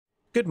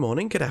Good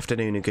morning, good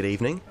afternoon and good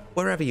evening,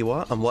 wherever you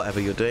are and whatever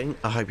you're doing.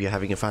 I hope you're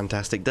having a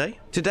fantastic day.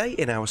 Today,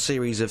 in our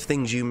series of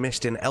things you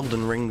missed in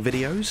Elden Ring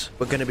videos,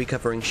 we're going to be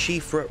covering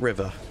SIOFRA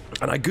River.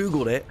 And I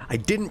googled it, I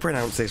didn't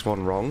pronounce this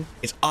one wrong.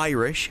 It's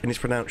Irish and it's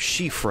pronounced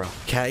SIOFRA,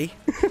 okay?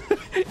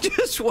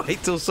 Just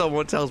wait till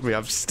someone tells me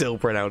I've still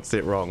pronounced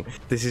it wrong.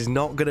 This is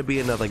not going to be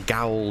another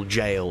Gowl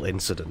jail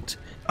incident,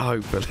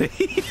 hopefully.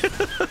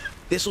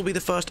 This will be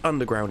the first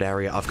underground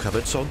area I've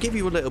covered, so I'll give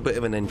you a little bit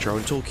of an intro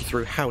and talk you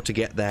through how to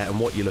get there and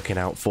what you're looking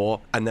out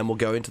for, and then we'll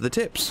go into the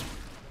tips.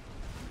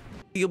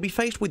 You'll be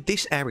faced with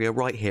this area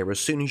right here as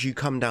soon as you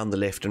come down the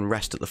lift and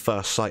rest at the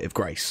first site of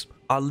grace.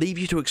 I'll leave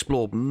you to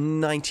explore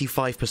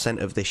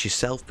 95% of this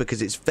yourself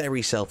because it's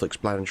very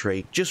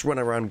self-explanatory. Just run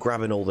around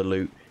grabbing all the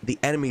loot. The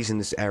enemies in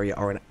this area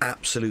are an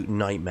absolute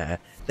nightmare.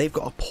 They've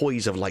got a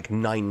poise of like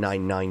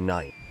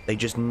 9999. They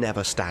just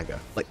never stagger.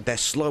 Like, they're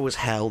slow as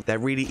hell, they're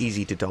really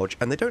easy to dodge,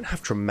 and they don't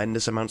have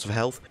tremendous amounts of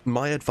health.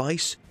 My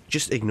advice,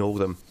 just ignore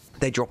them.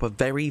 They drop a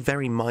very,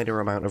 very minor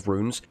amount of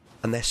runes,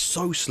 and they're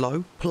so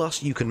slow,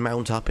 plus you can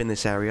mount up in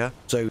this area,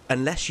 so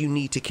unless you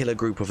need to kill a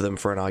group of them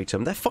for an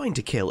item, they're fine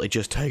to kill, it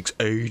just takes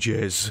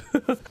ages.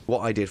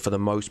 What I did for the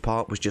most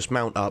part was just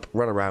mount up,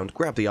 run around,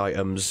 grab the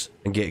items,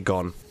 and get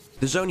gone.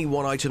 There's only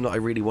one item that I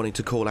really wanted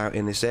to call out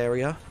in this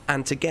area,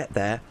 and to get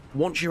there,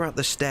 once you're at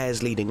the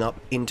stairs leading up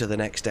into the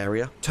next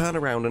area, turn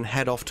around and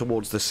head off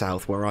towards the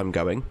south where I'm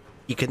going.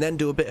 You can then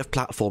do a bit of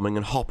platforming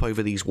and hop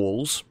over these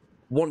walls.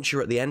 Once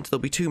you're at the end,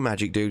 there'll be two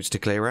magic dudes to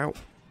clear out.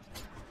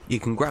 You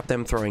can grab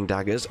them throwing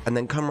daggers, and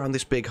then come around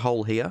this big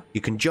hole here.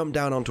 You can jump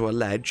down onto a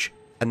ledge,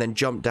 and then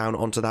jump down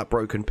onto that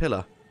broken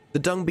pillar. The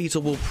dung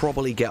beetle will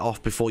probably get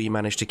off before you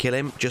manage to kill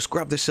him. Just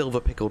grab the silver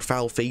pickled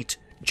foul feet,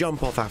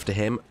 jump off after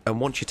him, and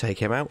once you take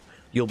him out,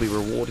 you'll be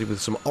rewarded with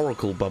some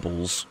oracle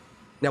bubbles.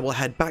 Now we'll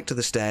head back to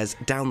the stairs,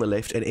 down the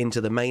lift, and into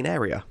the main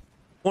area.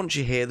 Once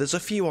you're here, there's a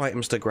few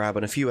items to grab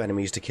and a few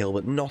enemies to kill,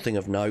 but nothing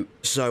of note,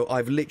 so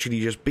I've literally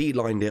just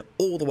beelined it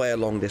all the way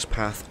along this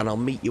path, and I'll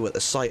meet you at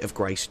the site of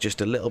grace just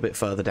a little bit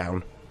further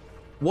down.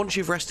 Once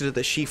you've rested at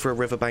the SIOFRA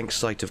Riverbank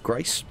site of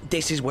grace,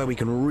 this is where we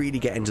can really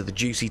get into the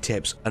juicy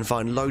tips and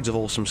find loads of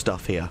awesome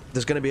stuff here.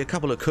 There's going to be a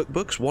couple of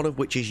cookbooks, one of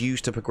which is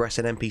used to progress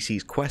an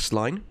NPC's quest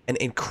line, an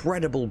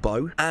incredible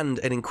bow, and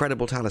an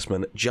incredible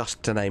talisman,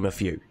 just to name a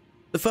few.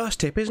 The first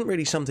tip isn't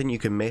really something you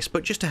can miss,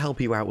 but just to help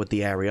you out with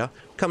the area,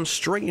 come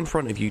straight in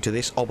front of you to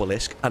this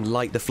obelisk and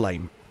light the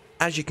flame.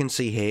 As you can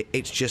see here,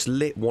 it's just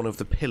lit one of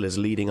the pillars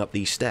leading up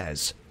these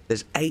stairs.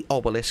 There's 8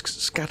 obelisks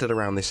scattered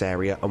around this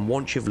area, and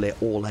once you've lit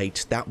all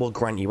 8, that will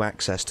grant you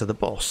access to the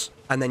boss.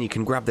 And then you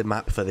can grab the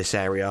map for this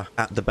area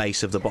at the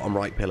base of the bottom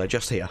right pillar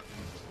just here.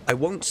 I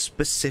won't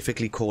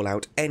specifically call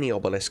out any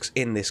obelisks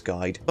in this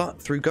guide,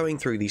 but through going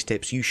through these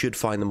tips you should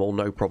find them all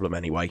no problem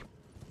anyway.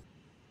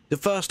 The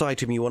first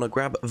item you want to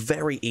grab,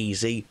 very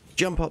easy,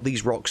 jump up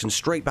these rocks and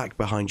straight back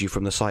behind you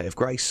from the site of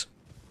grace.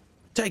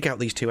 Take out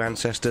these 2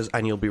 ancestors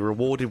and you'll be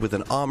rewarded with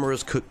an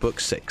Armourer's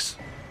Cookbook 6.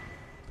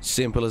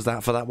 Simple as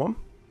that for that one.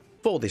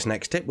 For this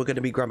next tip, we're going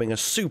to be grabbing a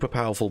super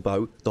powerful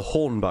bow, the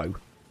Horn Bow.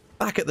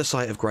 Back at the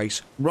site of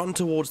grace, run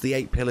towards the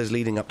 8 pillars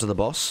leading up to the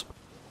boss.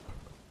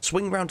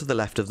 Swing round to the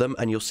left of them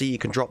and you'll see you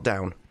can drop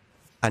down.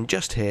 And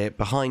just here,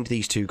 behind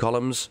these 2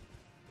 columns,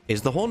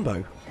 is the Horn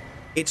Bow.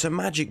 It's a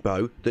magic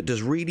bow that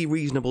does really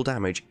reasonable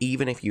damage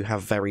even if you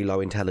have very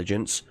low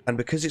intelligence, and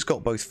because it's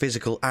got both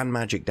physical and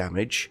magic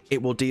damage, it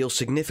will deal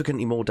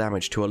significantly more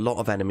damage to a lot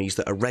of enemies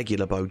that a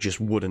regular bow just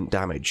wouldn't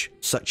damage,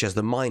 such as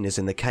the miners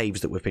in the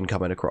caves that we've been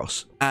coming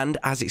across. And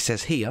as it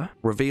says here,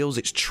 reveals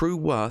its true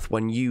worth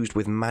when used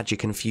with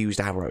magic infused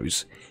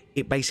arrows.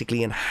 It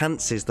basically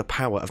enhances the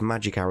power of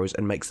magic arrows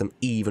and makes them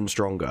even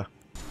stronger.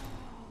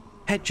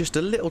 Head just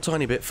a little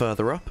tiny bit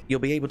further up,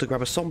 you'll be able to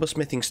grab a Somber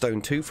Smithing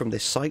Stone 2 from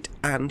this site,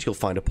 and you'll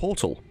find a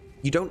portal.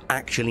 You don't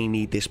actually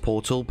need this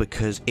portal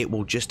because it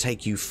will just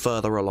take you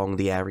further along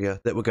the area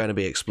that we're going to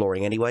be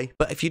exploring anyway,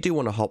 but if you do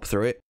want to hop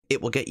through it,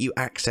 it will get you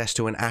access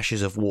to an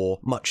Ashes of War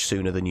much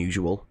sooner than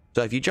usual.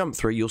 So if you jump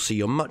through, you'll see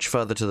you're much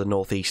further to the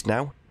northeast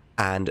now,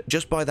 and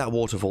just by that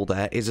waterfall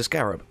there is a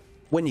scarab.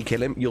 When you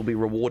kill him, you'll be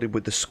rewarded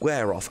with the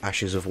square off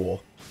Ashes of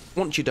War.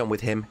 Once you're done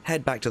with him,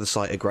 head back to the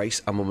site of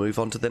grace and we'll move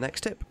on to the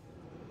next tip.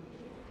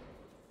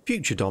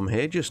 Future Dom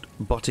here, just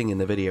butting in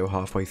the video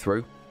halfway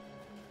through.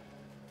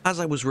 As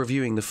I was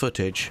reviewing the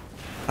footage,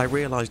 I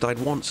realised I'd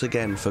once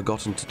again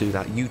forgotten to do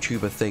that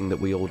YouTuber thing that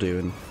we all do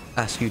and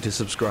ask you to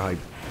subscribe.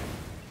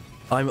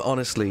 I'm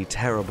honestly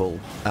terrible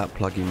at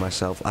plugging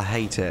myself, I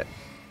hate it,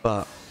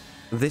 but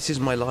this is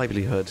my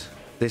livelihood,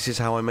 this is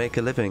how I make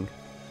a living.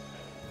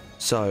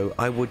 So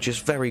I would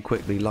just very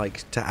quickly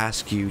like to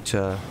ask you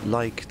to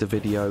like the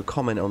video,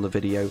 comment on the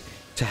video,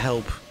 to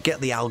help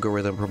get the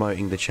algorithm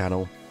promoting the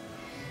channel.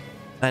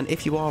 And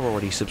if you are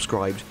already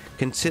subscribed,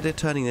 consider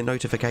turning the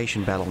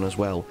notification bell on as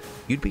well.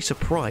 You'd be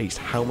surprised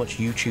how much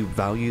YouTube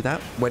value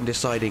that when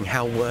deciding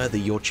how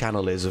worthy your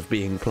channel is of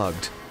being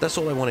plugged. That's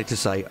all I wanted to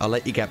say, I'll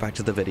let you get back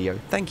to the video.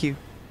 Thank you.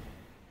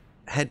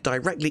 Head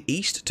directly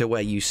east to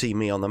where you see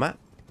me on the map,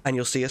 and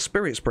you'll see a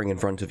spirit spring in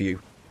front of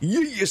you.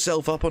 Yeet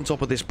yourself up on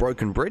top of this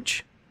broken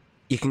bridge.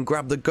 You can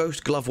grab the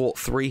Ghost Glovewort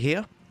 3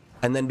 here,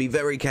 and then be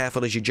very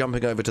careful as you're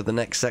jumping over to the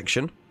next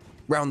section.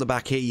 Round the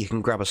back here, you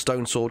can grab a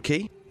Stone Sword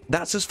key.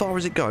 That's as far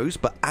as it goes,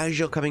 but as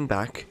you're coming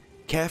back,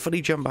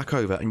 carefully jump back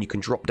over and you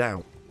can drop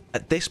down.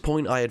 At this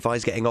point, I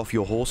advise getting off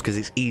your horse because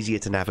it's easier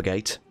to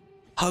navigate.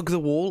 Hug the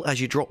wall as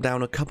you drop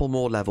down a couple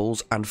more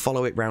levels and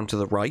follow it round to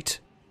the right.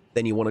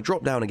 Then you want to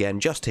drop down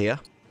again just here,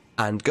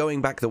 and going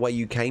back the way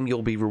you came,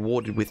 you'll be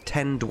rewarded with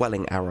 10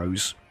 dwelling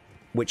arrows,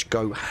 which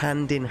go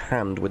hand in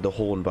hand with the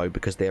hornbow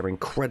because they're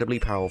incredibly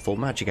powerful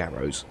magic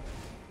arrows.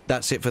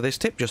 That's it for this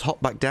tip, just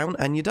hop back down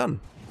and you're done.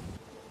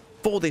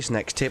 For this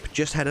next tip,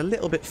 just head a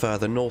little bit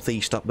further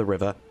northeast up the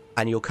river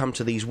and you'll come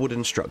to these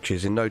wooden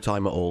structures in no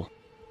time at all.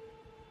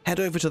 Head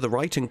over to the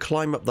right and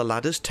climb up the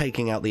ladders,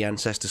 taking out the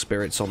ancestor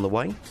spirits on the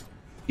way.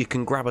 You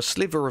can grab a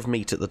sliver of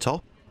meat at the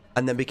top,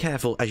 and then be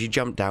careful as you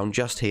jump down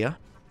just here.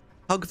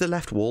 Hug the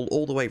left wall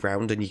all the way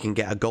round and you can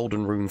get a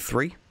golden rune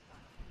 3.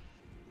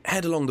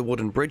 Head along the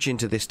wooden bridge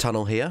into this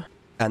tunnel here,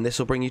 and this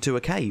will bring you to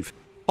a cave.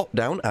 Hop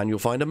down and you'll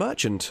find a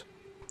merchant.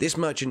 This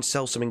merchant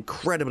sells some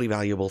incredibly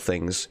valuable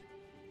things.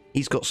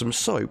 He's got some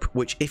soap,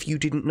 which if you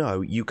didn't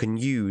know, you can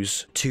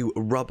use to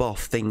rub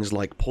off things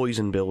like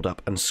poison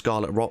buildup and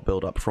scarlet rot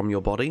buildup from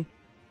your body.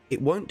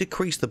 It won't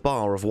decrease the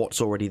bar of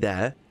what's already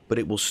there, but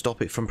it will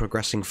stop it from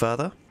progressing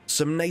further.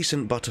 Some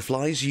nascent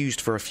butterflies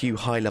used for a few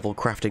high-level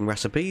crafting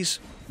recipes.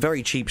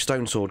 Very cheap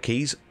stone sword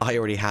keys. I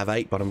already have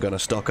 8, but I'm going to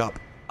stock up.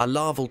 A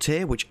larval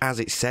tear, which as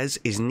it says,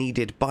 is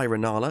needed by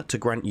Renala to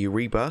grant you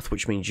rebirth,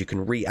 which means you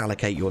can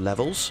reallocate your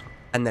levels.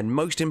 And then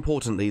most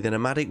importantly, the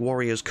Nomadic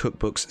Warriors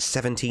cookbooks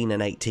 17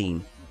 and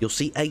 18. You'll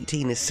see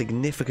 18 is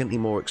significantly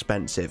more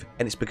expensive,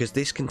 and it's because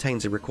this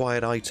contains a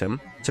required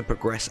item to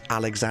progress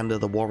Alexander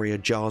the Warrior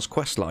Jar's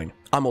questline.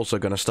 I'm also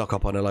going to stock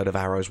up on a load of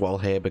arrows while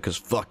here because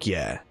fuck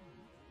yeah.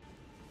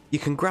 You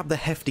can grab the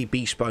hefty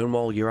beast bone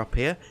while you're up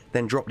here,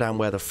 then drop down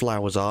where the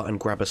flowers are and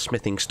grab a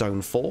smithing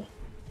stone 4.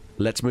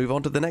 Let's move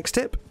on to the next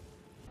tip.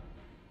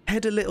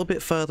 Head a little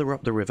bit further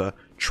up the river,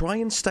 try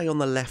and stay on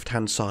the left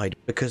hand side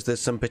because there's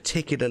some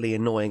particularly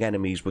annoying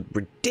enemies with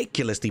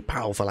ridiculously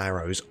powerful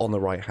arrows on the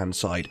right hand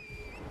side.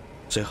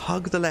 So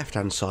hug the left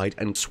hand side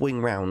and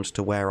swing round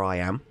to where I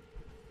am.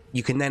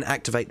 You can then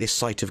activate this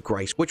Sight of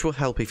Grace, which will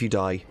help if you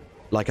die,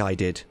 like I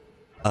did,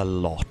 a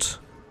lot.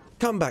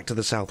 Come back to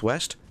the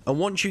southwest, and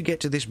once you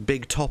get to this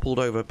big toppled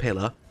over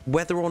pillar,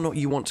 whether or not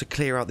you want to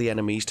clear out the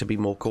enemies to be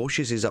more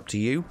cautious is up to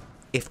you.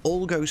 If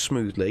all goes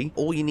smoothly,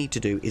 all you need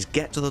to do is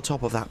get to the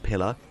top of that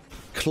pillar,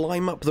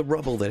 climb up the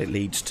rubble that it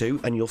leads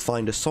to, and you'll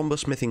find a somber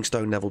smithing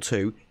stone level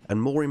 2,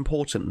 and more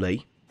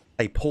importantly,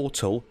 a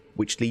portal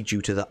which leads you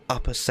to the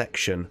upper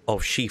section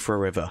of SIOFRA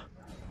River.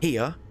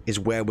 Here is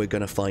where we're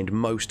going to find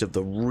most of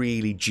the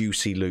really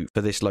juicy loot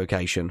for this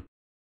location.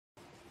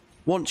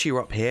 Once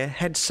you're up here,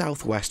 head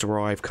southwest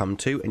where I've come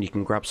to, and you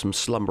can grab some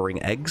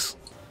slumbering eggs.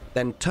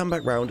 Then turn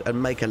back round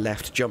and make a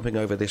left jumping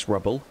over this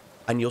rubble,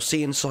 and you'll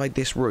see inside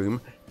this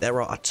room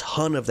there are a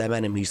ton of them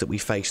enemies that we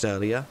faced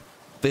earlier.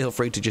 Feel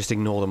free to just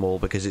ignore them all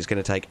because it's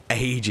going to take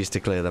ages to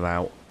clear them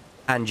out.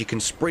 And you can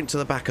sprint to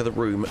the back of the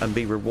room and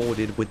be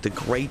rewarded with the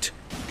great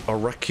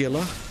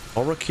oracular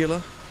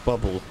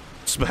bubble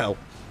spell.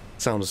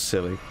 Sounds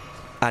silly.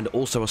 And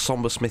also a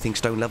somber smithing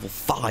stone level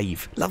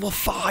 5. Level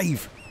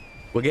 5!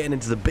 We're getting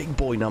into the big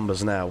boy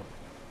numbers now.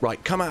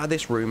 Right, come out of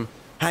this room,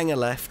 hang a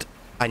left,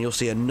 and you'll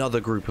see another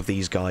group of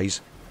these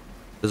guys.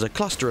 There's a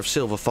cluster of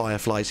silver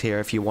fireflies here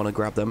if you want to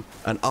grab them,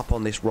 and up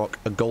on this rock,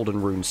 a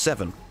golden rune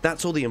 7.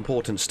 That's all the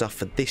important stuff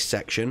for this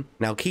section.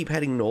 Now keep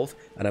heading north,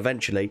 and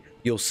eventually,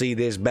 you'll see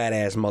this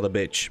badass mother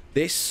bitch.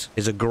 This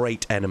is a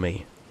great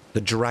enemy, the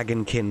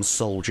Dragonkin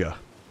Soldier.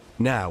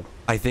 Now,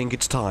 I think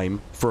it's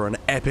time for an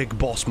epic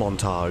boss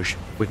montage,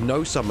 with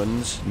no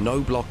summons,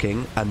 no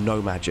blocking, and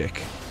no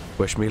magic.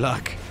 Wish me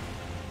luck.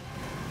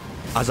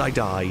 As I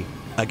die,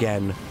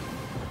 again,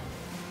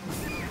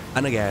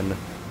 and again,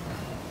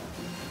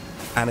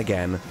 and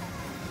again.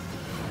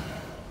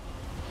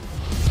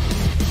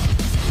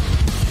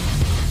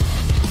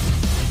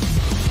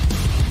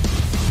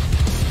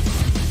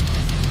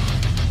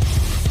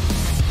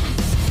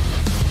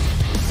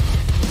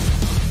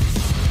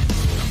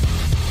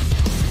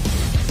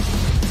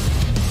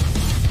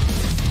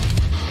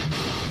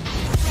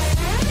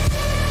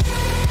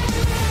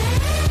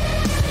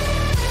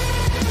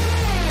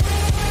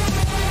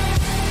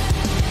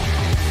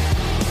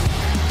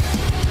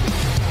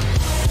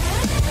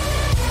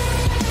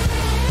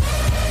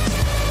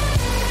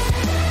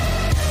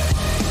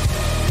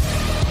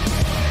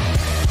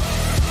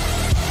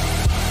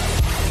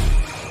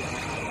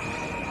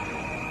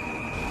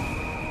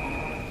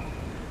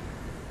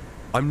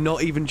 I'm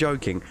not even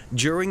joking.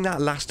 During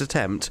that last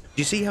attempt,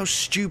 do you see how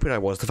stupid I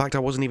was? The fact I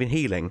wasn't even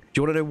healing. Do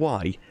you want to know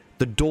why?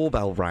 The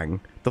doorbell rang.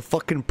 The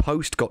fucking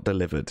post got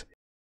delivered.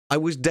 I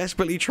was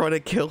desperately trying to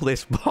kill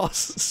this boss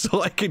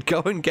so I could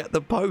go and get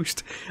the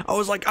post. I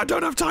was like, I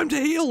don't have time to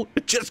heal.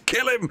 Just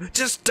kill him.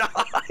 Just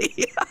die.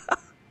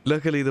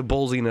 Luckily, the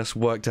ballsiness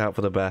worked out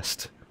for the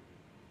best.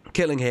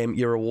 Killing him,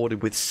 you're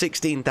rewarded with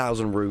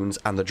 16,000 runes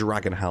and the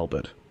dragon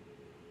halberd.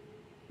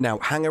 Now,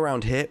 hang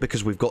around here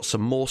because we've got some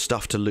more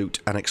stuff to loot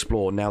and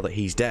explore now that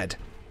he's dead.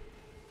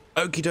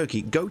 Okie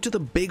dokie, go to the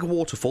big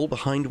waterfall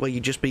behind where you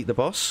just beat the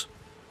boss,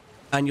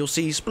 and you'll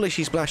see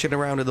splishy splashing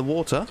around in the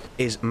water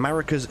is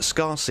Marika's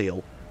Scar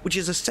Seal, which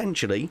is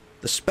essentially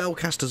the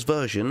spellcaster's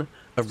version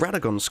of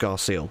Radagon's Scar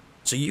Seal.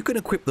 So you can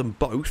equip them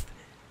both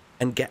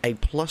and get a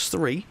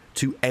 +3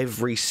 to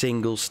every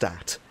single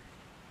stat.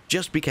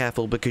 Just be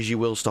careful because you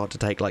will start to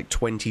take like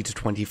 20 to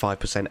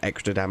 25%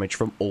 extra damage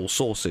from all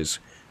sources,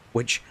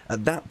 which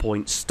at that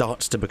point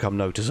starts to become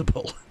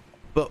noticeable.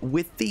 But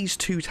with these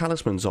two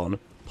talismans on,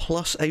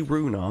 plus a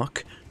rune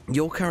arc,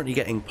 you're currently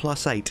getting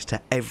 +8 to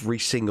every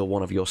single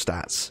one of your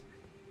stats.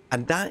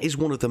 And that is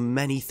one of the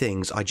many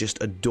things I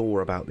just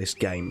adore about this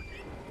game,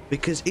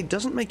 because it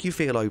doesn't make you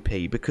feel OP,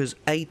 because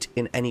 8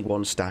 in any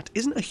one stat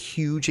isn't a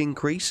huge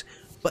increase,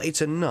 but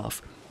it's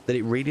enough that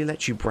it really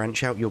lets you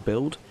branch out your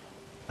build,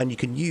 and you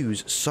can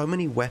use so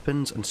many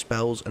weapons and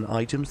spells and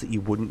items that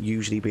you wouldn't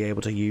usually be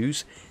able to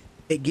use.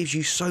 It gives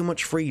you so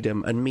much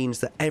freedom and means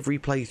that every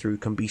playthrough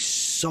can be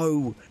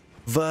so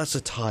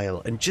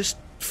versatile and just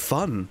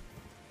fun.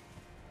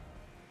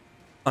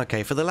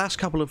 Okay, for the last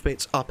couple of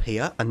bits up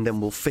here, and then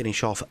we'll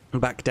finish off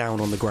back down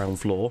on the ground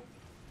floor.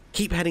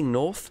 Keep heading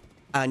north,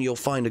 and you'll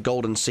find a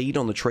golden seed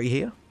on the tree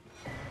here.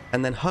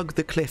 And then hug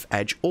the cliff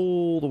edge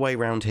all the way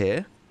around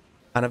here.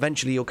 And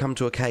eventually you'll come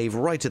to a cave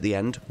right at the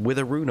end with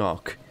a rune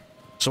arc.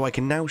 So I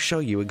can now show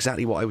you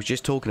exactly what I was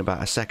just talking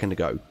about a second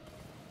ago.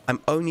 I'm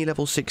only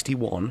level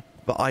 61,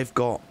 but I've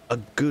got a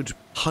good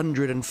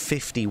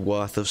 150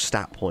 worth of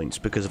stat points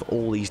because of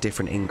all these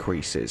different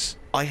increases.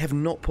 I have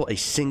not put a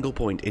single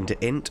point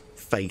into Int,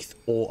 Faith,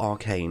 or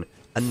Arcane,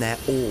 and they're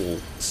all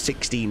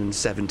 16 and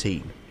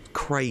 17.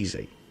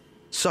 Crazy.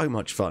 So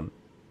much fun.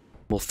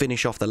 We'll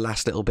finish off the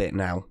last little bit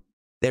now.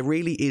 There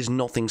really is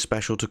nothing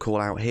special to call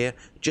out here.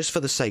 Just for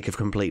the sake of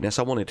completeness,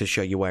 I wanted to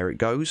show you where it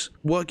goes.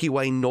 Work your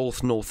way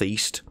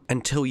north-northeast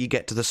until you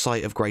get to the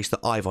site of grace that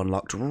I've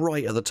unlocked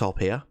right at the top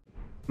here.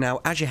 Now,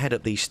 as you head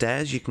up these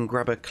stairs, you can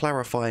grab a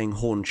clarifying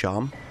horn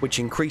charm, which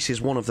increases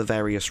one of the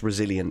various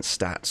resilience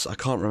stats. I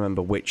can't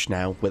remember which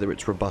now, whether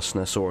it's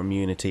robustness or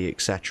immunity,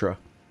 etc.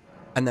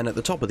 And then at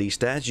the top of these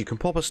stairs, you can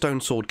pop a stone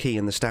sword key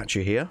in the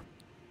statue here.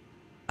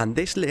 And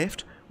this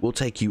lift will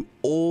take you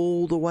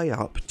all the way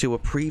up to a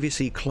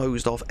previously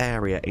closed off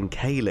area in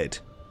Caelid.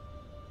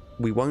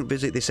 We won't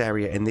visit this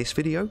area in this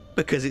video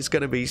because it's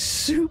going to be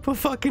super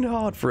fucking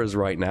hard for us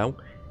right now.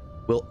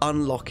 We'll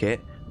unlock it,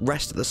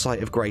 rest at the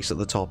site of grace at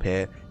the top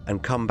here,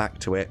 and come back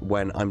to it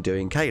when I'm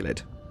doing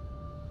Caelid.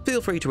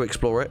 Feel free to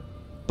explore it,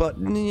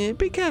 but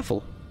be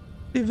careful.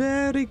 Be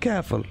very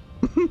careful.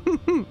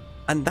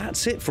 And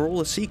that's it for all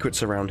the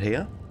secrets around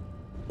here.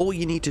 All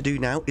you need to do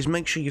now is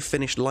make sure you've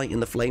finished lighting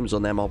the flames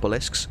on them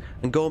obelisks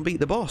and go and beat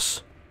the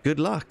boss. Good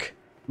luck.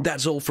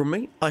 That's all from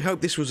me. I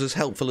hope this was as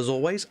helpful as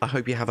always. I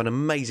hope you have an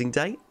amazing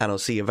day, and I'll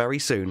see you very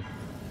soon.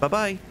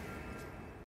 Bye-bye.